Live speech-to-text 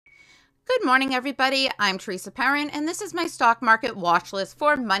Good morning, everybody. I'm Teresa Perrin, and this is my stock market watch list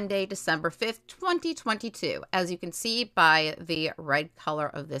for Monday, December 5th, 2022. As you can see by the red color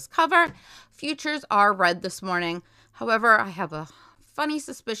of this cover, futures are red this morning. However, I have a funny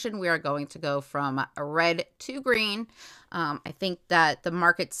suspicion we are going to go from red to green. I think that the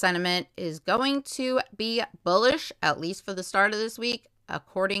market sentiment is going to be bullish, at least for the start of this week.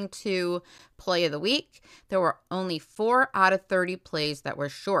 According to Play of the Week, there were only 4 out of 30 plays that were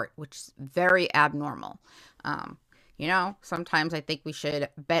short, which is very abnormal. Sometimes I think we should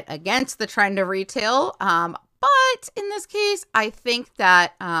bet against the trend of retail. But in this case, I think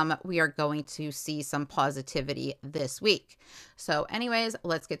that we are going to see some positivity this week. So anyways,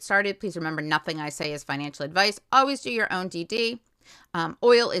 let's get started. Please remember, nothing I say is financial advice. Always do your own DD.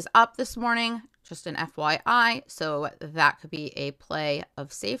 Oil is up this morning. Just an FYI, so that could be a play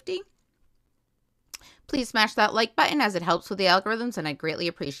of safety. Please smash that like button as it helps with the algorithms, and I greatly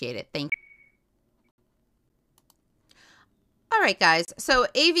appreciate it. Thank you. All right, guys, so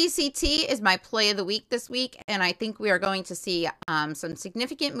AVCT is my play of the week this week, and I think we are going to see some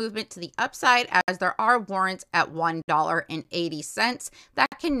significant movement to the upside as there are warrants at $1.80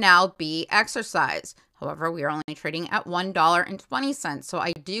 that can now be exercised. However, we are only trading at $1.20. So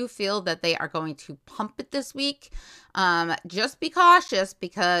I do feel that they are going to pump it this week. Just be cautious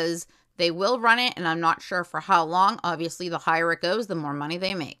because they will run it, and I'm not sure for how long. Obviously, the higher it goes, the more money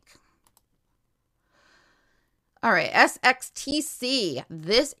they make. All right, SXTC.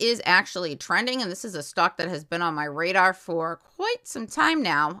 This is actually trending, and this is a stock that has been on my radar for quite some time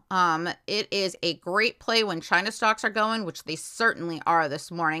now. It is a great play when China stocks are going, which they certainly are this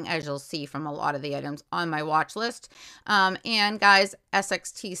morning, as you'll see from a lot of the items on my watch list. And guys,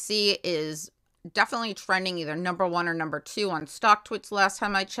 SXTC is definitely trending either number 1 or number 2 on StockTwits last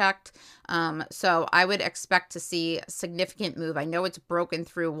time I checked. So I would expect to see a significant move. I know it's broken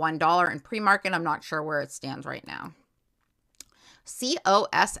through $1 in pre-market. I'm not sure where it stands right now.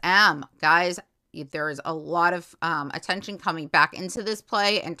 COSM, guys, there is a lot of attention coming back into this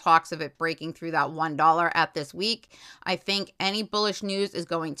play and talks of it breaking through that $1 at this week. I think any bullish news is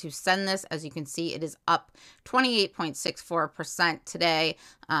going to send this. As you can see, it is up 28.64% today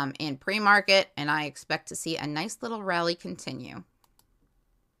in pre-market, and I expect to see a nice little rally continue.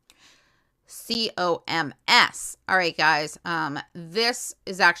 COMS. All right, guys, this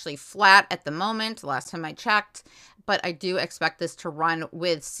is actually flat at the moment, last time I checked, but I do expect this to run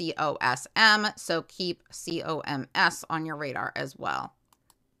with COSM, so keep COMS on your radar as well.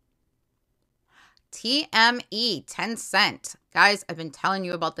 TME, 10 cent. Guys, I've been telling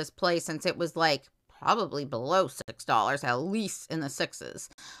you about this play since it was like probably below $6, at least in the 6s.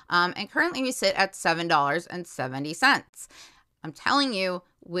 And currently we sit at $7.70. I'm telling you,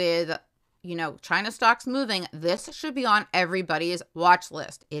 with China stocks moving, this should be on everybody's watch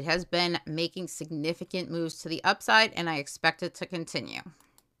list. It has been making significant moves to the upside, and I expect it to continue.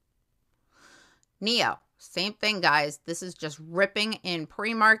 NIO, same thing, guys. This is just ripping in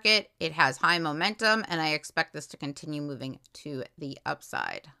pre-market. It has high momentum, and I expect this to continue moving to the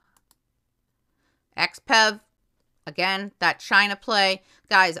upside. XPEV, again, that China play.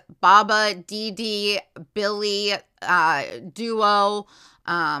 Guys, Baba, DD, Billy, Duo,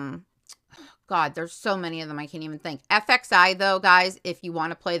 God, there's so many of them I can't even think. FXI, though, guys, if you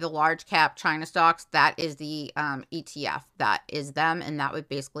want to play the large cap China stocks, that is the ETF. That is them, and that would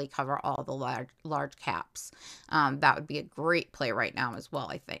basically cover all the large caps. That would be a great play right now as well,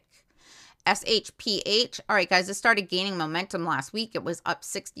 I think. SHPH. All right, guys, it started gaining momentum last week. It was up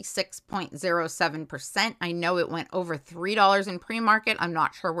 66.07%. I know it went over $3 in pre-market. I'm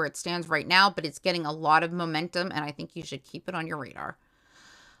not sure where it stands right now, but it's getting a lot of momentum, and I think you should keep it on your radar.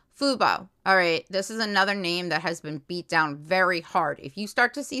 Fubo. All right, this is another name that has been beat down very hard. If you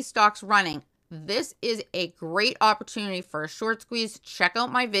start to see stocks running, this is a great opportunity for a short squeeze. Check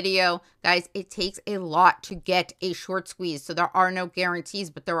out my video. Guys, it takes a lot to get a short squeeze, so there are no guarantees,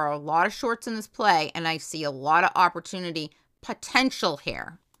 but there are a lot of shorts in this play, and I see a lot of opportunity potential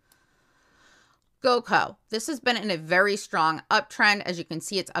here. GoCo. This has been in a very strong uptrend. As you can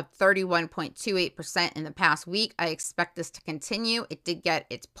see, it's up 31.28% in the past week. I expect this to continue. It did get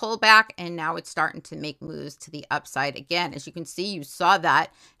its pullback, and now it's starting to make moves to the upside again. As you can see, you saw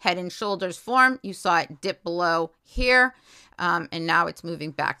that head and shoulders form. You saw it dip below here, and now it's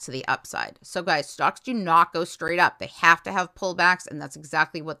moving back to the upside. So, guys, stocks do not go straight up. They have to have pullbacks, and that's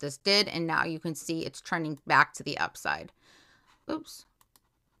exactly what this did, and now you can see it's trending back to the upside. Oops.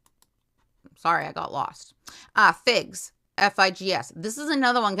 Sorry, I got lost. FIGS, FIGS. This is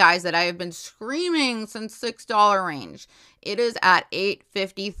another one, guys, that I have been screaming since $6 range. It is at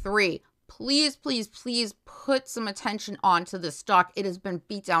 $8.53. please, please, please put some attention onto this stock. It has been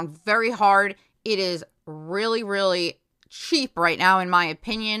beat down very hard. It is really, really cheap right now, in my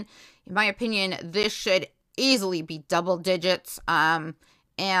opinion. In my opinion, this should easily be double digits. And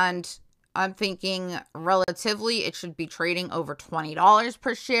I'm thinking relatively it should be trading over $20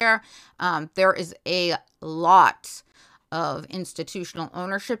 per share. There is a lot of institutional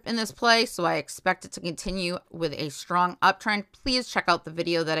ownership in this play, so I expect it to continue with a strong uptrend. Please check out the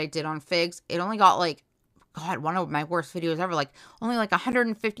video that I did on FIGS. It only got like, God, one of my worst videos ever, like only like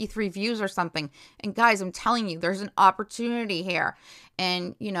 153 views or something. And guys, I'm telling you, there's an opportunity here.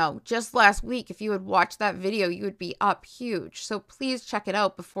 And, you know, just last week, if you had watched that video, you would be up huge. So please check it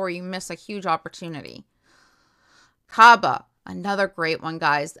out before you miss a huge opportunity. Kaba, another great one,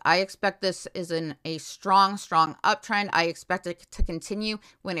 guys. I expect this is in a strong, strong uptrend. I expect it to continue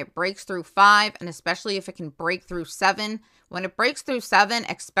when it breaks through 5, and especially if it can break through 7. When it breaks through 7,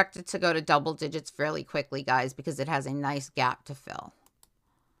 expect it to go to double digits fairly quickly, guys, because it has a nice gap to fill.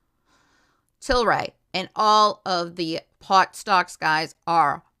 Tilray and all of the pot stocks, guys,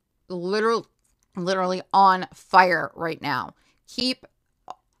 are literally on fire right now. Keep,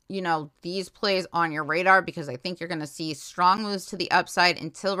 you know, these plays on your radar, because I think you're going to see strong moves to the upside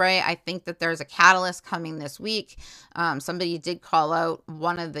in Tilray. I think that there's a catalyst coming this week. Somebody did call out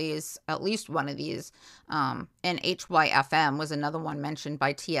one of these, at least one of these, and HYFM was another one mentioned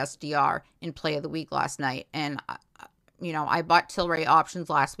by TSDR in play of the week last night. And you know, I bought Tilray options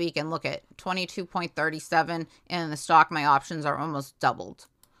last week, and look at 22.37, and the stock, my options are almost doubled.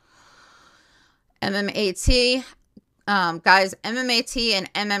 MMAT, guys, MMAT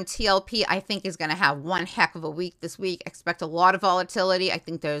and MMTLP, I think, is going to have one heck of a week this week. Expect a lot of volatility. I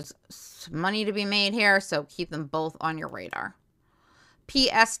think there's money to be made here, so keep them both on your radar.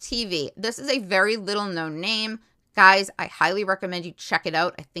 PSTV, this is a very little known name. Guys, I highly recommend you check it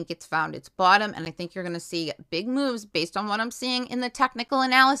out. I think it's found its bottom, and I think you're going to see big moves based on what I'm seeing in the technical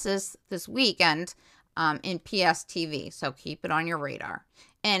analysis this weekend in PSTV. So keep it on your radar.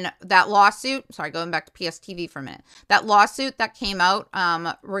 And that lawsuit, sorry, going back to PSTV for a minute, that lawsuit that came out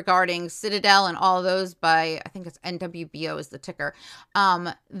regarding Citadel and all of those by, I think it's NWBO is the ticker,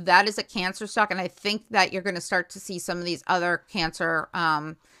 that is a cancer stock. And I think that you're going to start to see some of these other cancer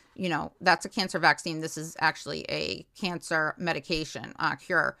you know, that's a cancer vaccine. This is actually a cancer medication,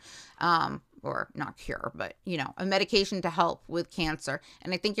 cure, or not cure, but, you know, a medication to help with cancer.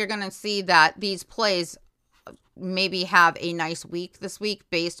 And I think you're going to see that these plays maybe have a nice week this week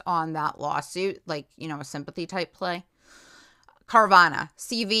based on that lawsuit, like, you know, a sympathy type play. Carvana,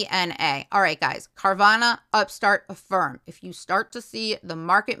 CVNA. All right, guys, Carvana, Upstart, Affirm. If you start to see the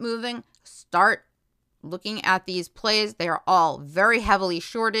market moving, start looking at these plays. They are all very heavily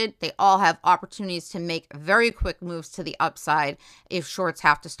shorted. They all have opportunities to make very quick moves to the upside if shorts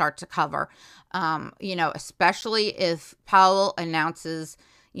have to start to cover. You know, especially if Powell announces,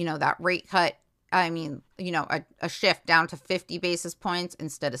 you know, that rate cut. I mean, you know, a shift down to 50 basis points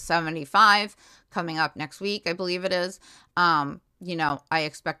instead of 75 coming up next week, I believe it is. You know, I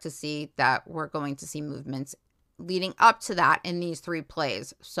expect to see that we're going to see movements leading up to that in these three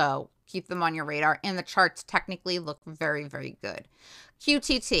plays. So keep them on your radar. And the charts technically look very, very good.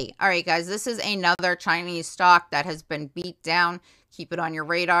 QTT. All right, guys, this is another Chinese stock that has been beat down. Keep it on your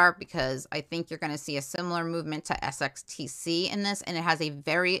radar, because I think you're going to see a similar movement to SXTC in this, and it has a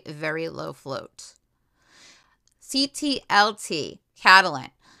very, very low float. CTLT,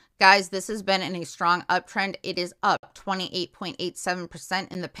 Catalent. Guys, this has been in a strong uptrend. It is up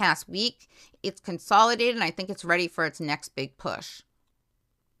 28.87% in the past week. It's consolidated, and I think it's ready for its next big push.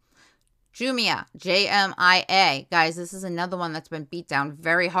 Jumia, JMIA. Guys, this is another one that's been beat down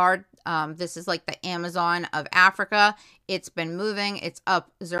very hard. This is like the Amazon of Africa. It's been moving. It's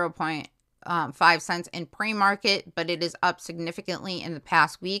up 0.5 cents in pre-market, but it is up significantly in the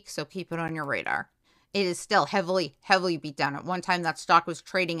past week, so keep it on your radar. It is still heavily, heavily beat down. At one time, that stock was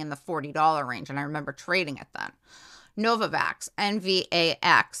trading in the $40 range, and I remember trading it then. Novavax,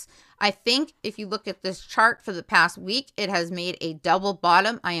 NVAX. I think if you look at this chart for the past week, it has made a double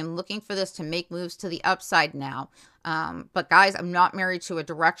bottom. I am looking for this to make moves to the upside now. But guys, I'm not married to a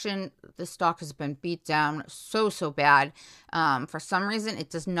direction. This stock has been beat down so bad. For some reason,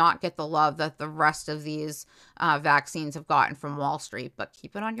 it does not get the love that the rest of these vaccines have gotten from Wall Street, but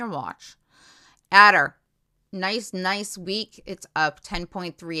keep it on your watch. Adder. Nice week. It's up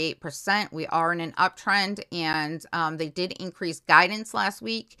 10.38%. We are in an uptrend, and they did increase guidance last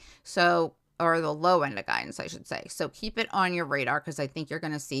week, so, or the low end of guidance, I should say. So keep it on your radar, because I think you're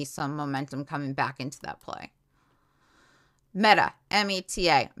going to see some momentum coming back into that play. Meta,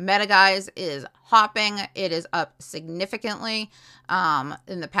 META. Meta, guys, is hopping. It is up significantly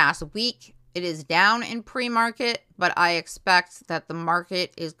in the past week. It is down in pre-market, but I expect that the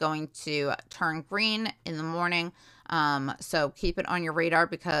market is going to turn green in the morning. So keep it on your radar,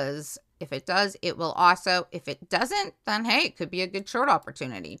 because if it does, it will also. If it doesn't, then hey, it could be a good short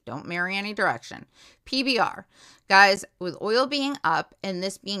opportunity. Don't marry any direction. PBR. Guys, with oil being up and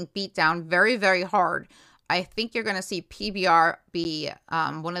this being beat down very, very hard, I think you're going to see PBR be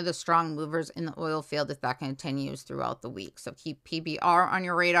one of the strong movers in the oil field if that continues throughout the week. So keep PBR on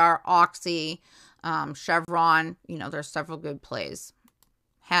your radar. Oxy, Chevron, there's several good plays.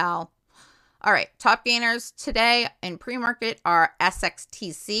 HAL. All right, top gainers today in pre-market are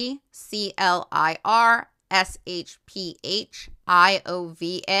SXTC, CLIR, SHPH,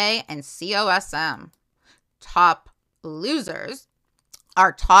 IOVA, and COSM. Top losers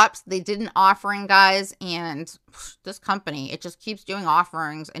are Tops. They did an offering, guys, and this company, it just keeps doing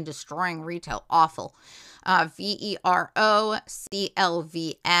offerings and destroying retail. Awful. VERO,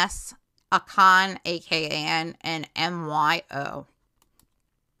 CLVS, AKAN, AKAN, and MYO.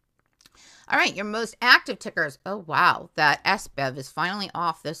 All right, your most active tickers. Oh, wow. That SBEV is finally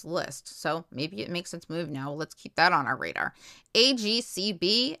off this list. So maybe it makes its move now. Let's keep that on our radar.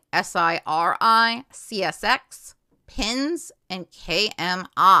 AGCB, SIRI, CSX, PINS, and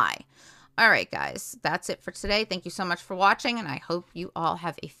KMI. All right, guys, that's it for today. Thank you so much for watching, and I hope you all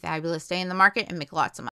have a fabulous day in the market and make lots of money.